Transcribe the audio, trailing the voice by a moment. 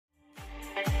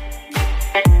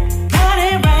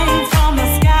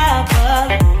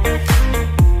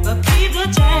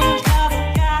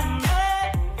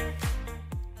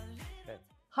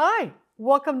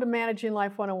Welcome to Managing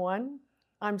Life 101.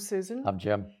 I'm Susan. I'm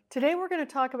Jim. Today we're going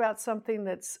to talk about something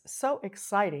that's so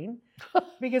exciting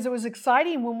because it was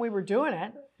exciting when we were doing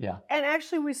it. Yeah. And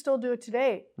actually we still do it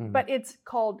today, Mhm. but it's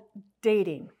called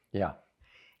dating. Yeah.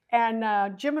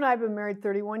 And Jim and I have been married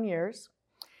 31 years.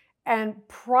 And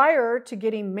prior to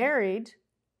getting married,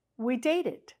 we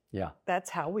dated. Yeah. That's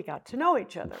how we got to know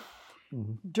each other.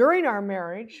 Mhm. During our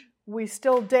marriage, we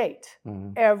still date.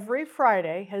 Mhm. Every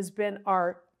Friday has been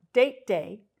our date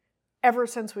day ever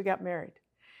since we got married.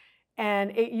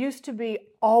 And it used to be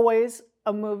always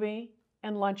a movie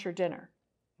and lunch or dinner.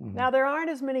 Mhm. Now, there aren't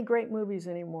as many great movies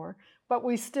anymore, but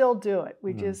we still do it.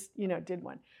 We just, did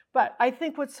one. But I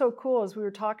think what's so cool is we were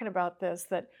talking about this,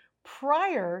 that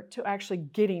prior to actually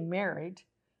getting married,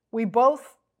 we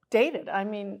both dated. I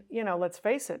mean, let's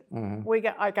face it.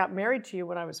 Mhm. I got married to you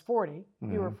when I was 40.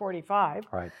 You were Mhm. 45.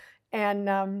 Right.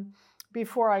 And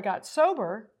before I got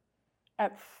sober,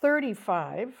 at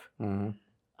 35, Mhm.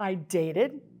 I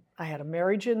dated. I had a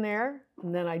marriage in there,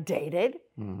 and then I dated.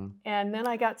 Mhm. And then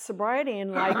I got sobriety,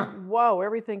 and whoa,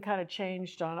 everything kind of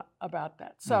changed about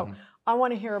that. So Mhm. I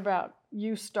want to hear about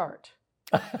you start.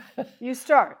 You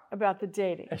start about the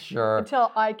dating. Sure.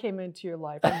 Until I came into your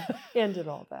life and ended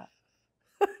all that.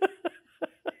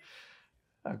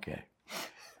 Okay.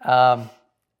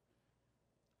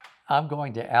 I'm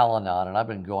going to Al-Anon, and I've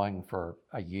been going for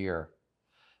a year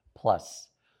plus.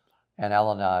 And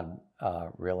Al-Anon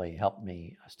really helped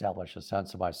me establish a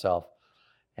sense of myself.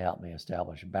 It helped me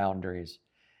establish boundaries.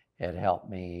 It helped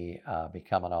me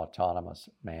become an autonomous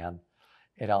man.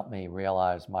 It helped me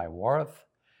realize my worth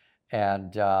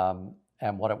and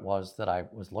what it was that I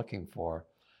was looking for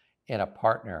in a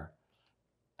partner,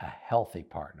 a healthy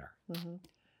partner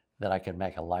that I could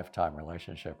make a lifetime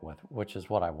relationship with, which is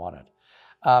what I wanted.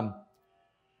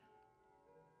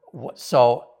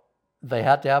 So they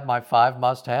had to have my 5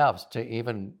 must-haves to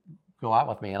even go out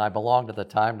with me. And I belonged at the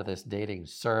time to this dating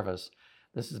service.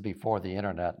 This is before the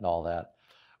internet and all that,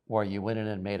 where you went in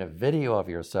and made a video of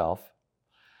yourself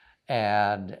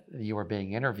and you were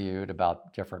being interviewed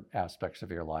about different aspects of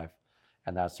your life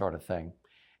and that sort of thing.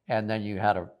 And then you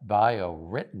had a bio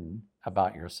written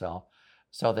about yourself.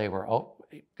 So they were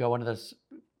go into this,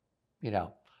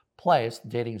 place,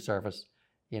 dating service,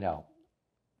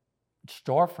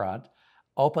 storefront,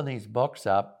 open these books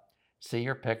up, see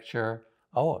your picture.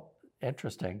 Oh,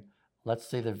 interesting. Let's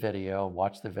see the video,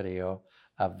 watch the video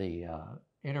of the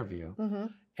interview.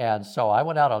 And so I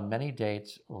went out on many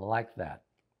dates like that,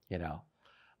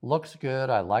 Looks good.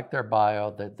 I like their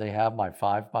bio. That they have my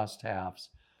 5 must-haves.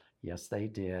 Yes, they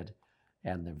did.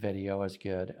 And the video is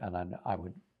good. And then I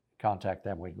would contact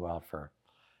them. We'd go out for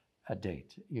a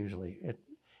date.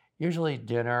 Usually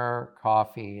dinner,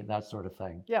 coffee, that sort of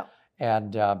thing. Yeah.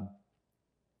 And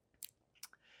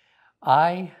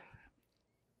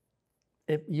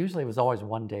it usually was always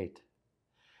one date,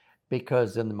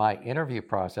 because in my interview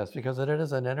process, because it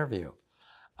is an interview,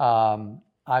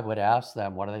 I would ask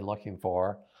them, what are they looking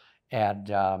for? And,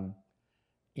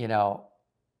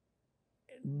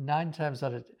 9 times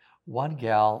out of one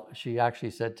gal, she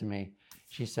actually said to me,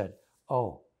 she said,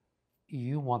 oh,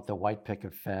 you want the white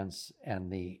picket fence and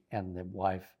the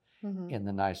wife in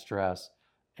the nice dress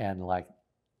and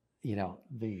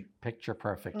the picture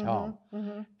perfect home.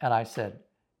 And I said,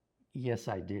 yes,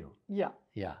 I do. Yeah.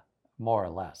 Yeah, more or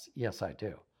less. Yes, I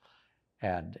do.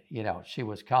 And, she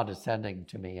was condescending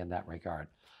to me in that regard.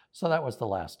 So that was the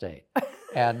last date.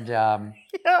 And Yeah,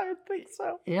 I think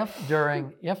so.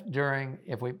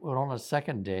 if we went on a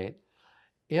second date,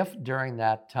 if during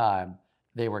that time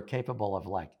they were capable of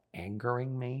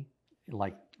angering me,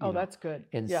 that's good.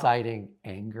 inciting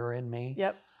anger in me,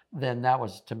 Yep. then that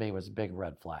was, to me, was a big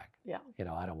red flag. Yeah.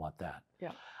 I don't want that.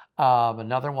 Yeah.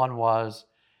 Another one was,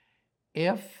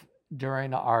 if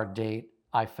during our date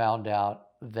I found out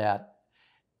that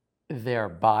their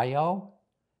bio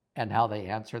and how they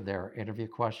answered their interview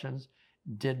questions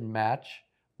didn't match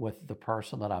with the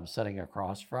person that I'm sitting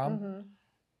across from,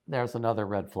 there's another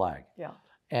red flag. Yeah.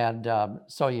 And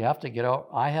so you have to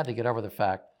I had to get over the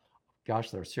fact,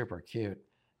 gosh, they're super cute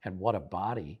and what a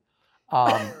body.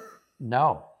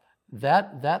 No,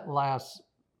 that lasts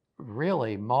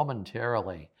really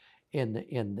momentarily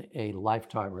in a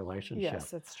lifetime relationship.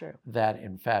 Yes, that's true. That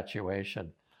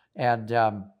infatuation. And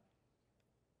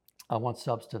I want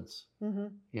substance,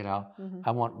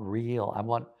 I want real, I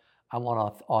want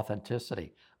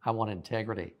authenticity, I want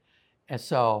integrity. And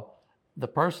so the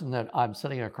person that I'm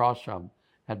sitting across from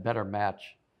had better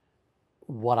match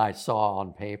what I saw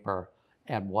on paper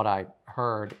and what I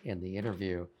heard in the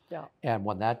interview. Yeah. And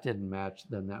when that didn't match,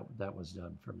 then that was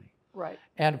done for me. Right.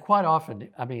 And quite often,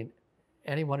 I mean,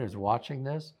 anyone who's watching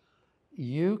this,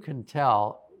 you can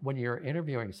tell when you're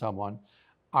interviewing someone,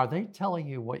 are they telling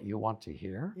you what you want to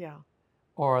hear? Yeah.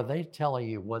 Or are they telling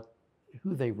you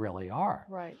who they really are?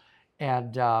 Right.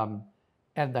 And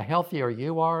the healthier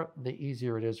you are, the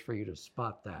easier it is for you to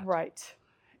spot that. Right.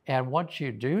 And once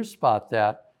you do spot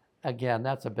that, again,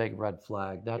 that's a big red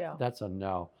flag. That's a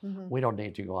no. Mm-hmm. We don't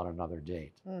need to go on another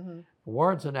date. Mm-hmm.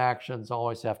 Words and actions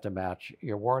always have to match.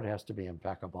 Your word has to be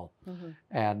impeccable.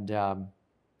 Mm-hmm.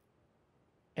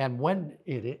 And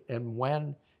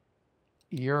when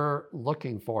you're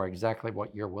looking for exactly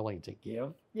what you're willing to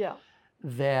give, Yeah.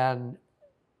 then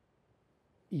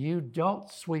you don't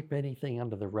sweep anything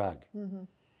under the rug. Mm-hmm.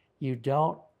 You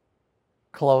don't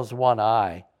close one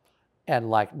eye and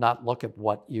like not look at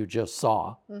what you just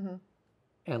saw Mm-hmm.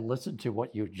 and listen to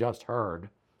what you just heard.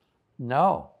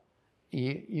 No,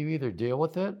 you either deal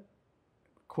with it,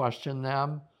 question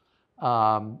them,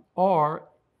 or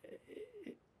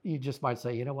you just might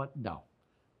say, you know what? No,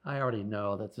 I already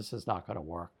know that this is not going to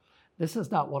work. This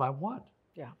is not what I want.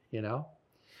 Yeah. You know?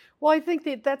 Well, I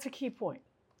think that's a key point.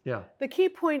 Yeah. The key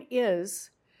point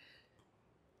is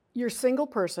you're a single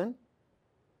person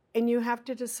and you have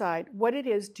to decide what it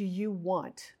is do you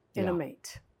want in a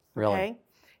mate. Really? Okay?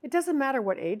 It doesn't matter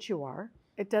what age you are.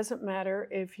 It doesn't matter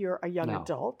if you're a young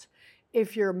adult,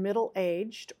 if you're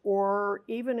middle-aged, or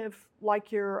even if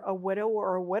like you're a widow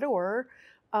or a widower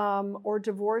or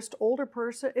divorced older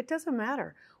person. It doesn't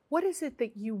matter. What is it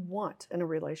that you want in a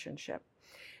relationship?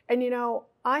 And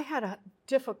I had a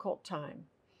difficult time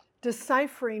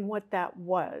deciphering what that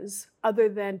was other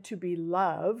than to be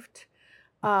loved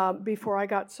before I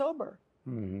got sober.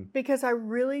 Mm-hmm. Because I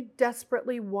really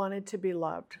desperately wanted to be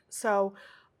loved. So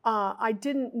I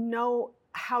didn't know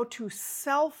how to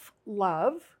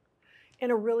self-love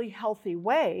in a really healthy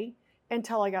way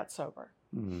until I got sober.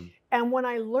 Mm-hmm. And when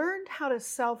I learned how to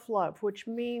self-love, which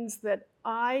means that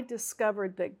I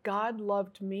discovered that God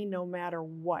loved me no matter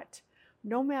what,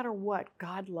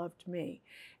 God loved me.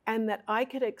 And that I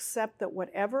could accept that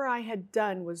whatever I had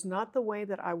done was not the way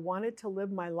that I wanted to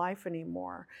live my life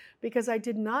anymore, because I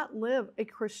did not live a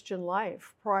Christian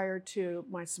life prior to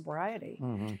my sobriety.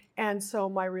 Mm-hmm. And so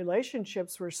my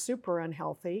relationships were super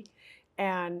unhealthy,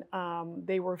 and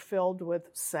they were filled with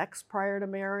sex prior to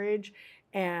marriage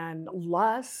and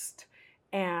lust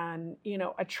and,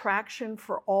 attraction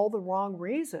for all the wrong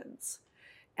reasons.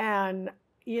 And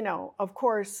of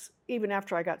course, even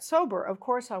after I got sober, of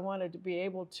course, I wanted to be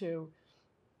able to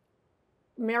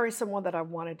marry someone that I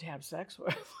wanted to have sex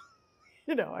with.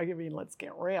 Let's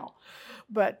get real.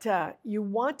 But you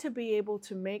want to be able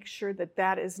to make sure that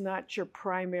that is not your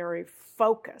primary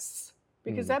focus,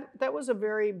 because that was a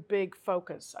very big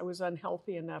focus. I was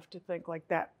unhealthy enough to think like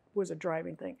that was a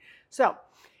driving thing. So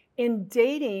in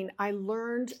dating, I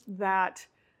learned that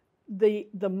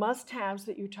the must-haves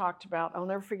that you talked about, I'll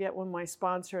never forget when my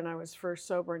sponsor and I was first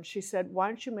sober, and she said, why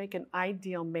don't you make an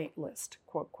ideal mate list,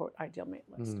 quote, quote, ideal mate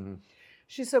list. Mm-hmm.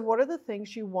 She said, what are the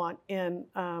things you want in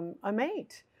a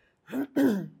mate?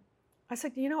 I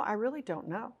said, I really don't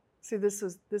know. See, this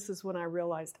is when I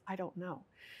realized I don't know,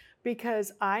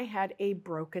 because I had a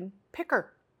broken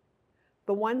picker.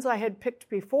 The ones I had picked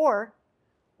before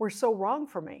were so wrong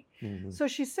for me. Mm-hmm. So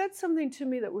she said something to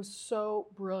me that was so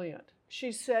brilliant.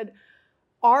 She said,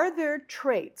 are there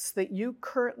traits that you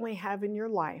currently have in your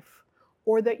life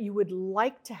or that you would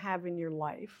like to have in your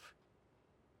life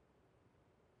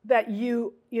that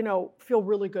you feel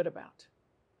really good about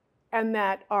and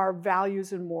that are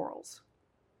values and morals?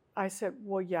 I said,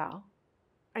 well, yeah.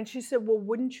 And she said, well,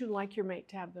 wouldn't you like your mate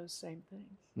to have those same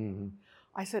things? Mm-hmm.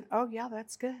 I said, oh, yeah,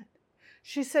 that's good.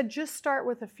 She said, just start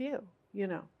with a few,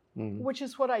 Mm-hmm. which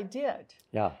is what I did.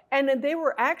 Yeah. And then they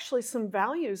were actually some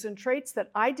values and traits that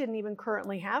I didn't even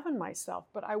currently have in myself,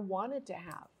 but I wanted to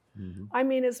have. Mm-hmm. I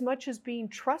mean, as much as being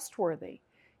trustworthy,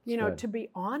 to be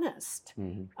honest,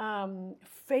 mm-hmm.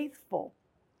 Faithful,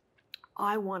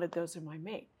 I wanted those in my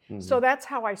mate. Mm-hmm. So that's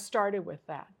how I started with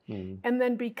that. Mm-hmm. And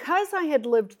then because I had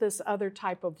lived this other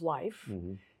type of life,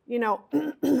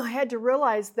 mm-hmm. I had to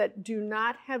realize that do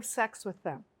not have sex with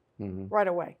them mm-hmm. right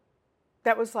away.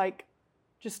 That was like,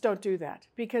 just don't do that,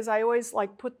 because I always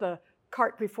put the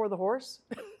cart before the horse.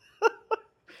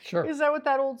 Sure. Is that what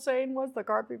that old saying was? The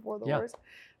cart before the horse?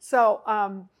 So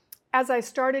as I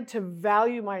started to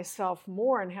value myself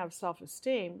more and have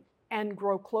self-esteem and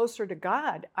grow closer to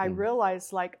God, I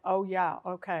realized oh yeah,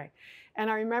 okay.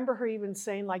 And I remember her even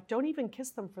saying don't even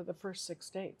kiss them for the first 6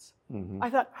 dates. Mm-hmm.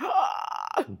 I thought,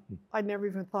 I'd never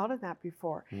even thought of that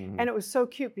before. Mm-hmm. And it was so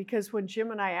cute because when Jim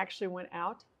and I actually went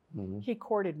out, mm-hmm. he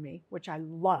courted me, which I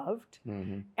loved,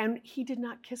 mm-hmm. and he did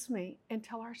not kiss me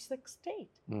until our 6th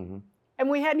date. Mm-hmm. And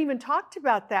we hadn't even talked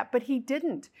about that, but he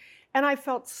didn't. And I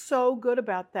felt so good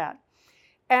about that.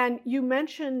 And you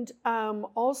mentioned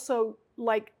also,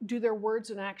 like, do their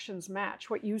words and actions match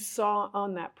what you saw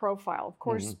on that profile? Of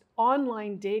course,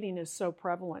 online dating is so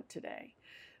prevalent today.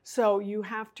 So you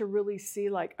have to really see,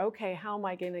 like, okay, how am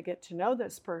I going to get to know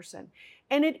this person?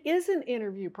 And it is an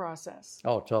interview process.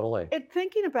 Oh, totally.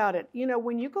 Thinking about it, you know,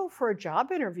 when you go for a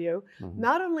job interview,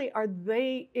 not only are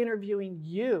they interviewing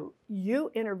you, you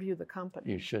interview the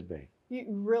company. You should be.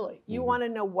 You want to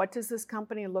know, what does this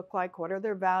company look like? What are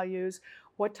their values?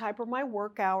 What type are my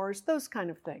work hours? Those kind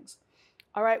of things.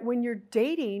 All right, when you're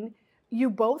dating, you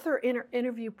both are in an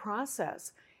interview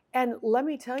process. And let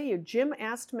me tell you, Jim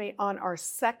asked me on our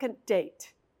second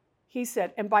date, he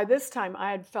said, and by this time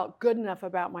I had felt good enough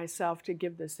about myself to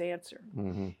give this answer.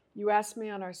 You asked me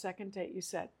on our second date, you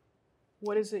said,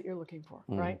 what is it you're looking for,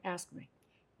 right? Ask me.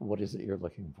 What is it you're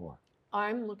looking for?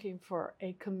 I'm looking for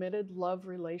a committed love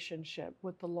relationship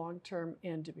with the long-term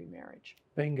end to be marriage.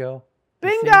 Bingo.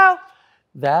 Bingo!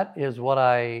 That is what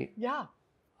Yeah.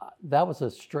 That was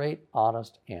a straight,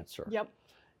 honest answer. Yep.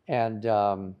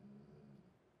 And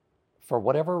for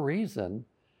whatever reason,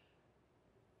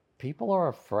 people are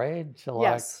afraid to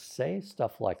like say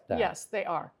stuff like that. Yes, they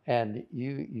are. And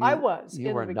you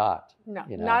were not. No,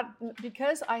 you know? not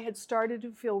because I had started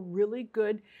to feel really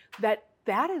good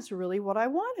that is really what I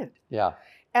wanted. Yeah.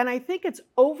 And I think it's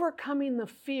overcoming the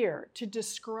fear to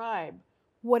describe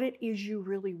what it is you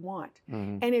really want.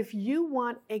 And if you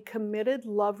want a committed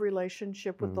love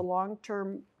relationship with the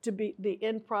long-term to be the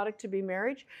end product to be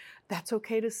marriage, that's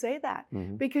okay to say that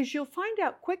because you'll find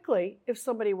out quickly if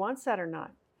somebody wants that or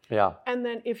not. Yeah. And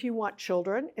then if you want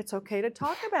children, it's okay to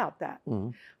talk about that.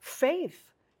 Faith,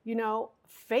 you know,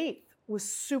 faith was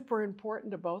super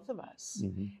important to both of us.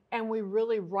 And we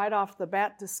really right off the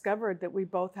bat discovered that we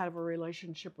both have a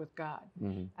relationship with God.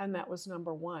 And that was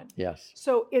number one. Yes.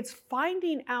 So it's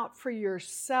finding out for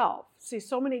yourself. See,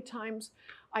 so many times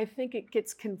I think it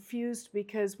gets confused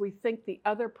because we think the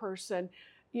other person,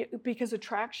 because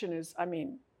attraction is, I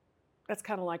mean, that's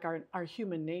kind of like our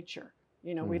human nature.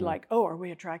 You know, we like, oh, are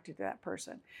we attracted to that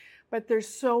person? But there's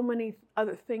so many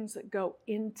other things that go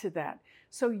into that.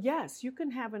 So yes, you can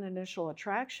have an initial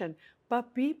attraction,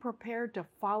 but be prepared to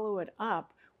follow it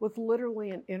up with literally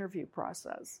an interview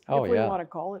process, if we want to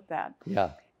call it that.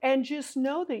 Yeah. And just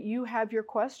know that you have your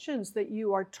questions that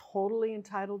you are totally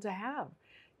entitled to have.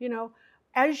 You know,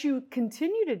 as you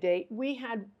continue to date, we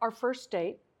had our first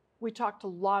date. We talked a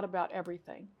lot about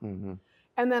everything.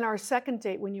 And then our second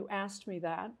date, when you asked me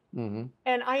that, and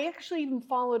I actually even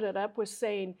followed it up with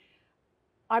saying,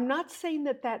 I'm not saying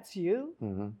that that's you,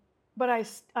 but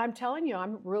I'm telling you,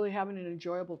 I'm really having an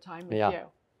enjoyable time with you.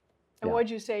 And what'd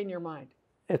you say in your mind?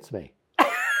 It's me.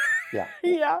 Yeah.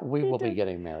 Yeah. We will be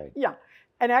getting married. Yeah.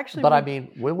 And actually, but I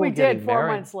mean, we did 4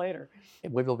 months later.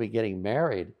 We will be getting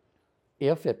married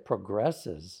if it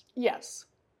progresses. Yes.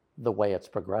 The way it's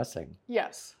progressing.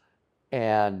 Yes.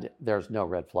 And there's no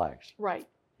red flags. Right.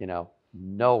 You know,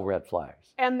 no red flags.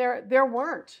 And there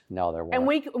weren't. No, there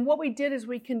weren't. And what we did is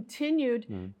we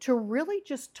continued to really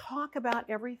just talk about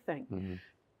everything.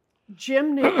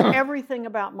 Jim knew everything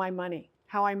about my money,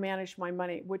 how I managed my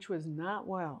money, which was not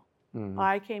well.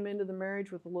 I came into the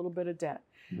marriage with a little bit of debt,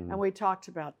 and we talked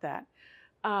about that.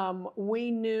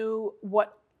 We knew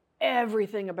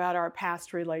everything about our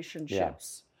past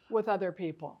relationships with other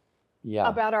people. Yeah.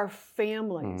 About our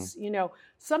families. You know,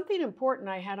 something important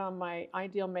I had on my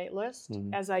ideal mate list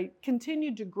as I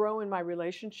continued to grow in my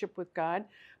relationship with God,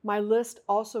 my list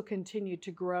also continued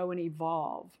to grow and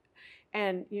evolve.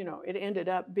 And, you know, it ended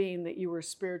up being that you were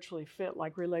spiritually fit,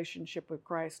 like relationship with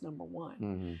Christ, number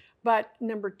one. But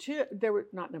number two,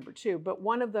 not number two, but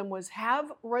one of them was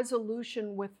have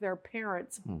resolution with their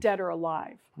parents, dead or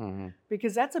alive.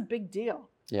 Because that's a big deal.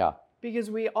 Yeah. Because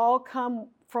we all come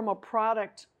from a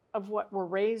product of what we're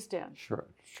raised in. Sure.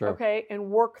 Okay, and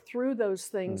work through those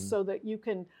things so that you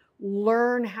can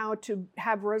learn how to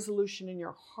have resolution in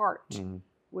your heart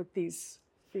with these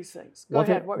things. Go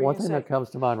ahead. What were you One saying? thing that comes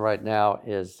to mind right now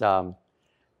is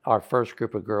our first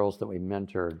group of girls that we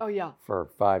mentored for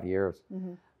 5 years.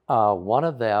 One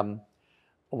of them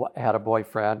had a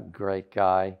boyfriend, great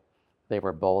guy. They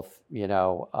were both, you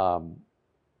know,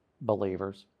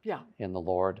 believers in the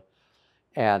Lord.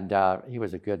 And he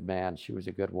was a good man. She was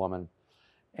a good woman.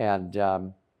 And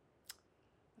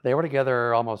they were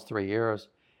together almost 3 years.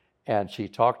 And she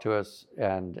talked to us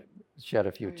and shed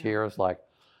a few tears like,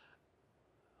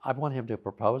 I want him to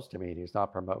propose to me. And he's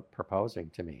not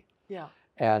proposing to me. Yeah.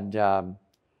 And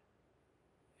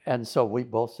so we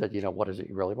both said, you know, what is it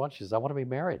you really want? She says, I want to be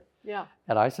married. Yeah.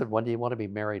 And I said, when do you want to be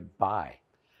married by?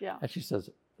 Yeah. And she says,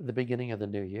 the beginning of the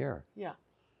new year. Yeah.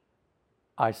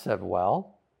 I said,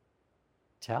 well,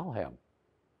 tell him.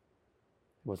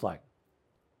 It was like,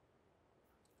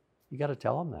 you got to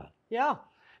tell him that. Yeah.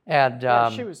 And Yeah,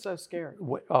 she was so scared.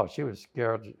 she was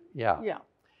scared. Yeah. Yeah.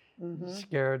 Mm-hmm.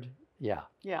 Scared. Yeah.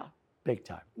 Yeah. Big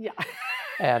time. Yeah.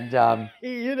 And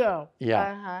You know.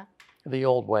 yeah, Uh-huh. the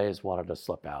old ways wanted to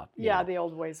slip out. you Yeah, know. the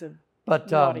old ways of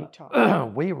But naughty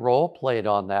talk. we role played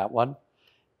on that one,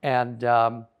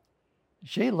 and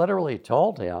she literally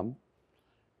told him,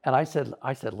 and I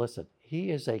said, listen, he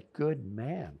is a good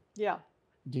man. Yeah.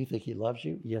 Do you think he loves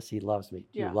you? Yes, he loves me.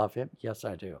 Do Yeah. you love him? Yes,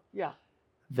 I do. Yeah.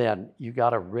 Then you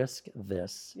got to risk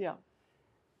this. Yeah.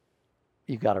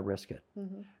 You got to risk it.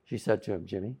 Mm-hmm. She said to him,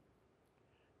 Jimmy,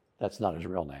 that's not his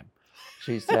real name.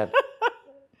 She said,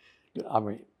 I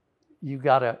mean, you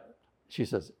got to, she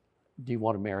says, do you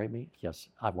want to marry me? Yes,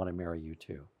 I want to marry you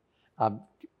too. I'm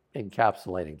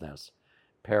encapsulating this,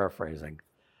 paraphrasing.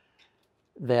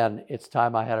 Then it's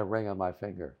time I had a ring on my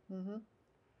finger. Mm-hmm.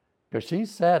 Because she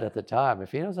said at the time,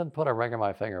 if he doesn't put a ring on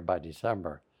my finger by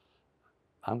December,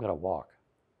 I'm going to walk.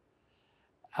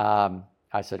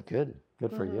 I said, good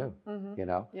for you, Mm-hmm. you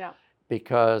know, Yeah.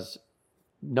 because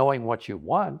knowing what you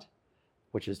want,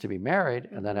 which is to be married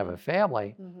and then have a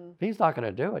family, Mm-hmm. if he's not going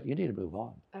to do it, you need to move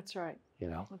on, That's right. you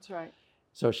know. That's right.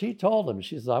 So she told him,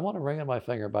 she says, I want a ring on my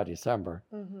finger by December.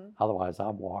 Mm-hmm. Otherwise,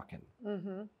 I'm walking.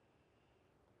 Mm-hmm.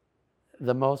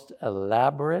 The most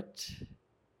elaborate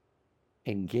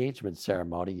engagement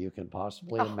ceremony you can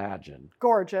possibly imagine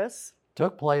Gorgeous.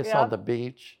 took place Yeah. on the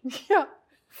beach, Yeah.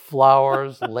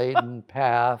 flowers laden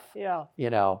path, Yeah. you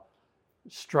know,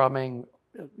 strumming,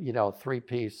 you know,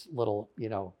 three-piece little, you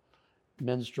know,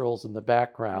 minstrels in the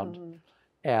background, Mhm.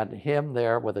 and him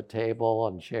there with a table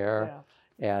and chair,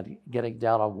 Yeah. and getting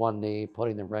down on one knee,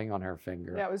 putting the ring on her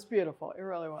finger. Yeah, it was beautiful. It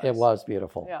really was. It was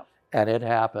beautiful. Yeah. And it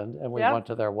happened, and we Yep. went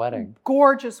to their wedding.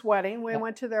 Gorgeous wedding. We Yeah.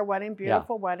 went to their wedding.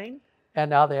 Beautiful wedding. And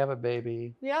now they have a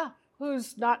baby. Yeah.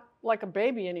 Who's not like a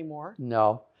baby anymore.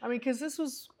 No. I mean, because this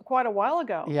was quite a while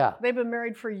ago. Yeah. They've been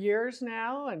married for years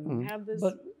now and Mhm. have this.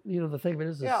 But, you know, the thing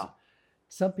is Yeah.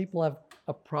 some people have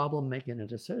a problem making a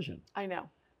decision. I know.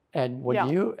 And when Yeah.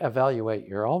 you evaluate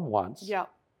your own wants Yeah.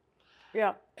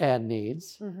 Yeah. and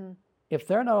needs, Hmm. if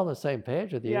they're not on the same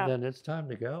page with you, Yeah. then it's time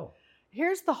to go.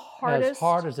 Here's the hardest. As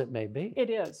hard as it may be. It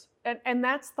is. And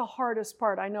that's the hardest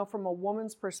part. I know from a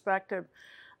woman's perspective,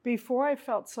 before I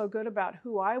felt so good about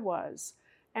who I was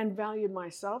and valued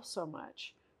myself so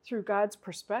much through God's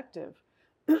perspective,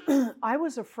 I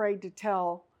was afraid to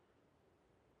tell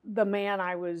the man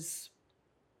I was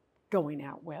going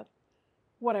out with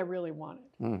what I really wanted.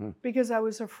 Mhm. Because I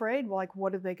was afraid, like,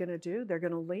 what are they going to do? They're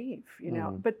going to leave, you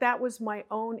know. Mhm. But that was my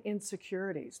own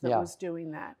insecurities that Yeah. was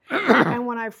doing that. And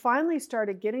when I finally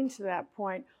started getting to that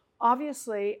point,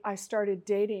 obviously I started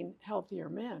dating healthier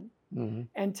men Mhm.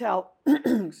 until,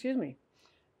 excuse me,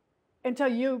 until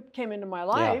you came into my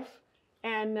life.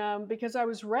 And because I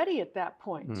was ready at that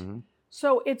point. Mhm.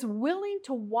 So it's willing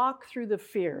to walk through the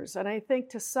fears. And I think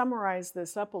to summarize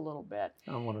this up a little bit.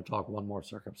 I want to talk one more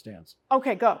circumstance.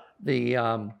 Okay, go. The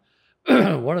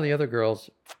one of the other girls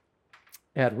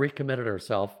had recommitted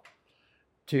herself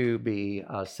to be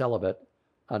celibate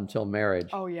until marriage,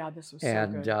 Oh, yeah, this was so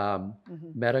and good.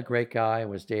 Mhm. met a great guy and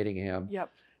was dating him, Yep.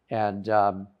 and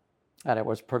it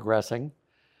was progressing.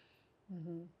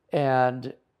 Mhm.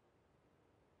 And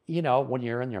you know, when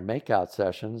you're in your makeout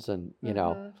sessions, and you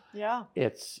know, Mhm. Yeah,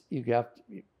 it's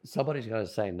somebody's going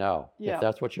to say no. Yeah. If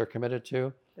that's what you're committed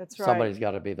to, that's right. somebody's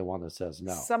got to be the one that says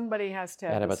no. Somebody has to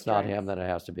have And if the it's not strength. him, then it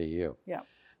has to be you. Yeah.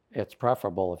 It's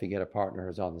preferable if you get a partner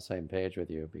who's on the same page with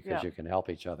you, because Yeah. you can help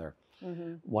each other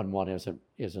Mhm. when one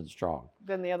isn't strong.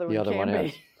 Then the other The one other can one be.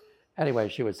 is. Anyway,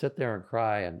 she would sit there and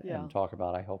cry and Yeah. talk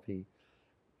about, I hope he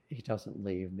doesn't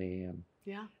leave me,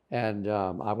 Yeah, and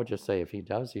I would just say, if he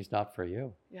does, he's not for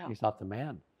you. yeah, He's not the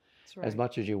man. that's right. As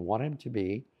much as you want him to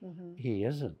be, Mhm. he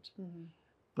isn't. Mhm.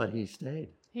 But he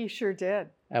stayed, He sure did.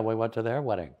 and we went to their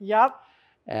wedding, Yep,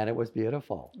 and it was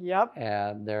beautiful. yep,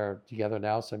 And they're together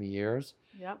now some years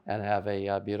yep. and have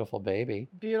a beautiful baby.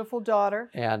 Beautiful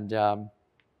daughter. And Mhm.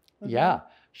 yeah,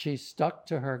 she stuck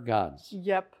to her guns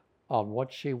Yep. on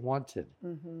what she wanted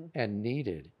Mm-hmm. and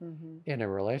needed Mm-hmm. in a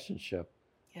relationship,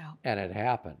 Yeah, and it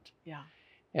happened. yeah.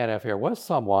 And if you're with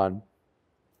someone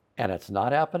and it's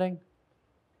not happening,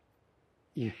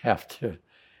 you have to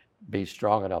be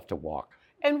strong enough to walk.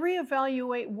 And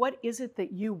reevaluate, what is it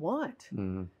that you want?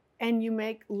 Mhm. And you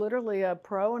make literally a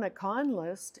pro and a con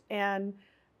list, and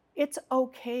it's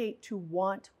okay to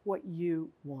want what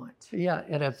you want. Yeah,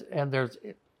 and there's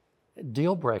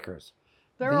deal breakers.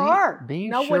 There Be- are. be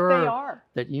know sure what they are.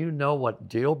 That you know what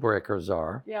deal breakers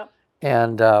are, Yep.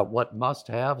 and what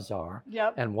must-haves are,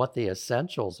 Yep. and what the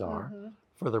essentials are Mhm.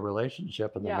 for the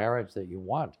relationship and the Yeah. marriage that you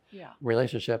want, Yeah.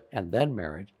 relationship and then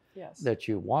marriage Yes. that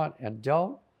you want, and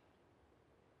don't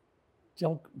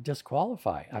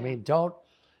disqualify. I Yeah. mean, don't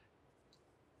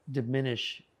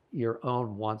diminish your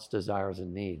own wants, desires,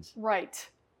 and needs Right.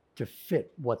 to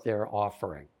fit what they're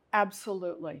offering.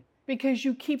 Absolutely. Because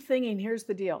you keep thinking, here's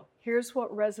the deal. Here's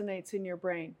what resonates in your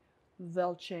brain.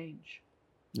 They'll change.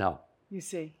 No. You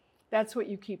see, that's what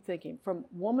you keep thinking. From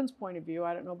woman's point of view,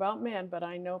 I don't know about men, but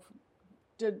I know,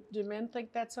 do men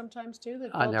think that sometimes too,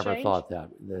 that they'll I never change? thought that.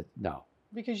 No.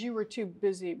 Because you were too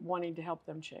busy wanting to help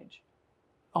them change.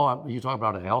 Oh, you talking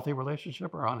about a healthy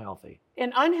relationship or unhealthy?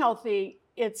 In unhealthy,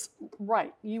 it's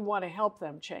right. You want to help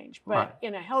them change. But Right.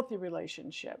 in a healthy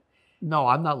relationship, No,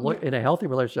 I'm not in a healthy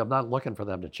relationship. I'm not looking for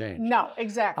them to change. no,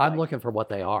 exactly. I'm looking for what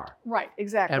they are Right,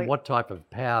 exactly. and what type of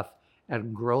path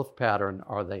and growth pattern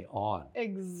are they on.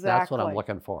 Exactly. That's what I'm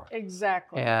looking for.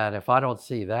 Exactly. And if I don't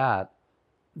see that,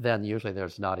 then usually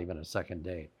there's not even a second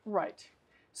date. Right.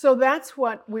 So that's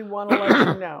what we want to let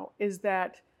you know, is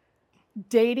that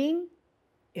dating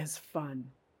is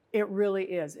fun. It really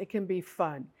is. It can be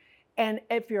fun. And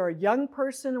if you're a young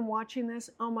person and watching this,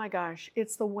 oh my gosh,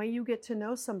 it's the way you get to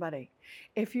know somebody.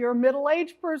 If you're a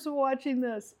middle-aged person watching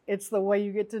this, it's the way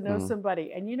you get to know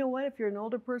somebody. And you know what? If you're an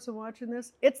older person watching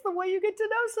this, it's the way you get to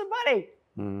know somebody.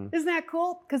 Isn't that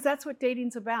cool? Because that's what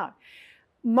dating's about.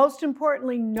 Most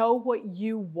importantly, know what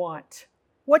you want.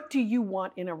 What do you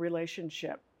want in a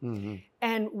relationship?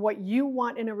 And what you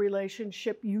want in a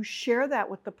relationship, you share that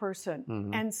with the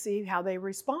person and see how they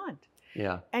respond.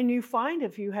 Yeah. And you find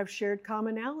if you have shared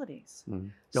commonalities.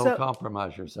 Don't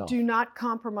compromise yourself. Do not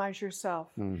compromise yourself.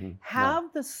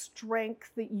 Have the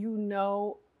strength that you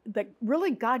know that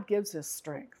really God gives us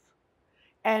strength.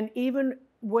 And even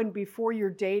when before you're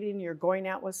dating, you're going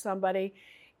out with somebody,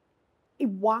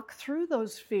 walk through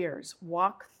those fears,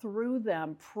 walk through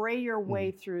them, pray your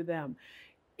way through them.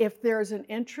 If there's an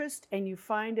interest and you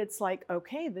find it's like,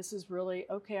 okay, this is really,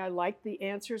 okay, I like the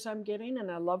answers I'm getting and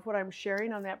I love what I'm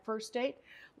sharing on that first date,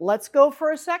 let's go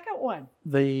for a second one.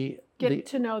 Get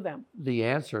to know them. The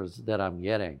answers that I'm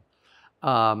getting,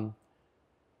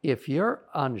 if you're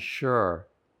unsure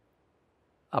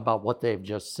about what they've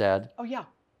just said Oh, yeah.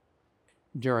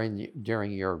 during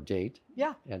your date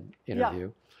Yeah. and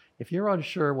interview, if you're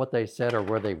unsure what they said or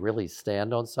where they really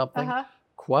stand on something,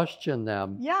 question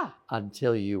them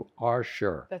until you are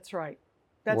sure. That's right.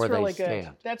 That's where really they good.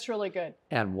 stand. That's really good.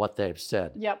 And what they've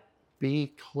said. Yep.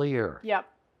 Be clear. Yep.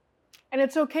 And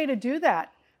it's okay to do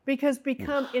that because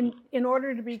in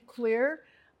order to be clear,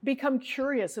 become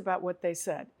curious about what they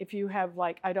said. If you have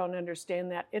like, I don't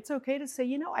understand that, it's okay to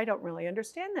say, I don't really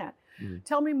understand that.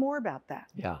 Tell me more about that.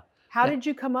 Yeah. How did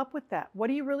you come up with that? What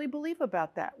do you really believe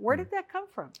about that? Where did that come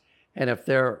from? And if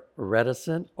they're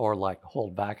reticent or like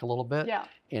hold back a little bit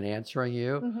in answering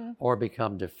you or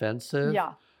become defensive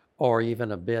or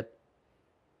even a bit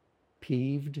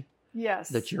peeved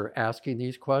that you're asking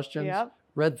these questions,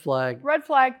 red flag. Red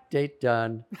flag. Date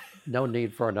done. No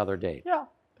need for another date. Yeah.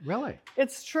 Really?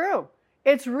 It's true.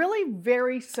 It's really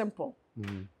very simple,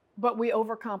 but we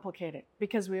overcomplicate it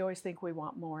because we always think we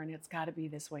want more and it's got to be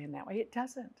this way and that way. It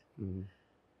doesn't.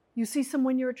 You see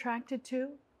someone you're attracted to,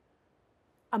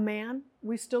 a man,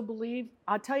 we still believe.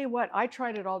 I'll tell you what, I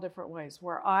tried it all different ways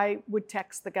where I would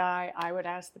text the guy, I would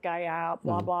ask the guy out,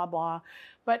 blah, blah, blah.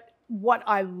 But what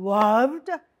I loved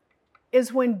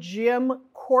is when Jim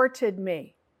courted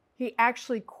me. He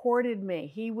actually courted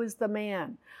me. He was the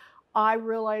man. I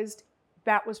realized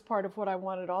that was part of what I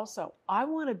wanted also. I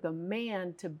wanted the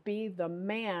man to be the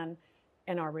man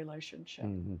in our relationship.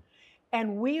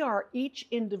 And we are each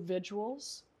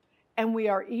individuals, and we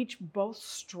are each both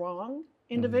strong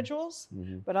individuals.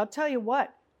 But I'll tell you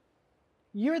what,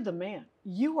 you're the man.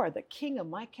 You are the king of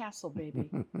my castle, baby.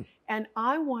 And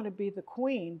I want to be the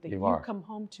queen that you come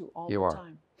home to all the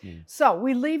time. So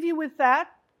we leave you with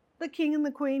that, the king and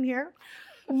the queen here,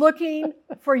 looking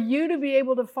for you to be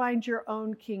able to find your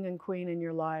own king and queen in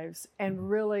your lives. And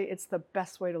really, it's the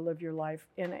best way to live your life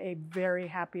in a very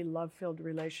happy, love-filled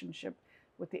relationship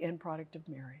with the end product of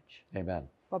marriage. Amen.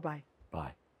 Bye-bye.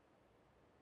 Bye.